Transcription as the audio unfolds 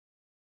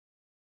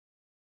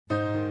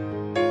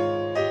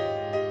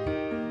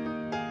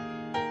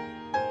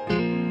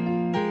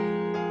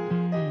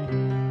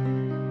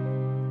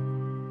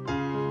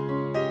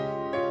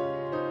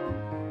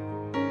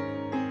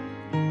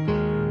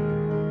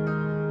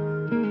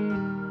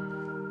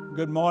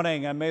Good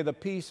morning, and may the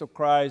peace of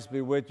Christ be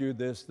with you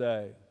this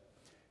day.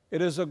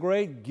 It is a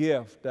great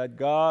gift that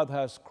God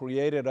has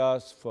created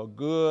us for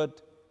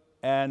good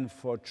and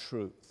for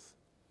truth.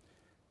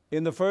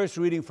 In the first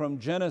reading from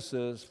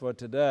Genesis for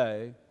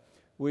today,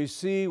 we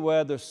see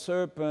where the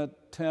serpent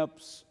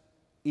tempts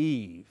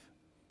Eve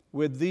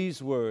with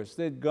these words: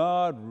 "Did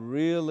God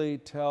really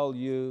tell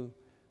you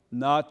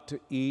not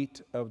to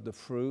eat of the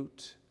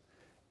fruit?"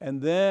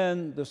 And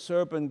then the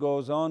serpent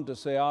goes on to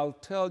say, "I'll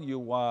tell you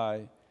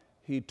why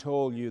he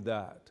told you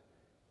that.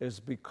 It's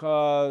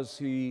because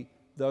he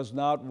does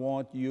not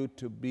want you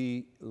to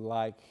be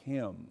like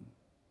him."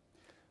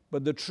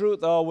 But the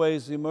truth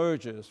always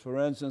emerges. For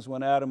instance,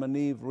 when Adam and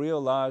Eve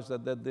realized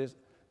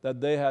that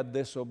they had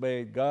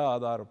disobeyed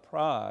God out of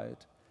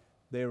pride,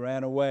 they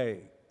ran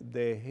away,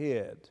 they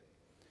hid.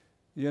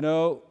 You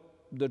know,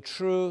 the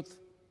truth,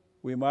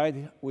 we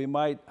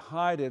might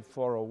hide it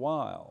for a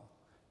while,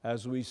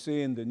 as we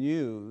see in the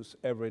news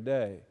every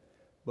day,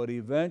 but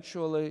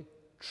eventually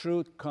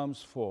truth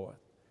comes forth,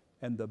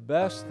 and the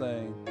best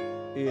thing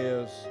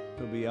is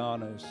to be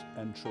honest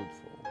and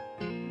truthful.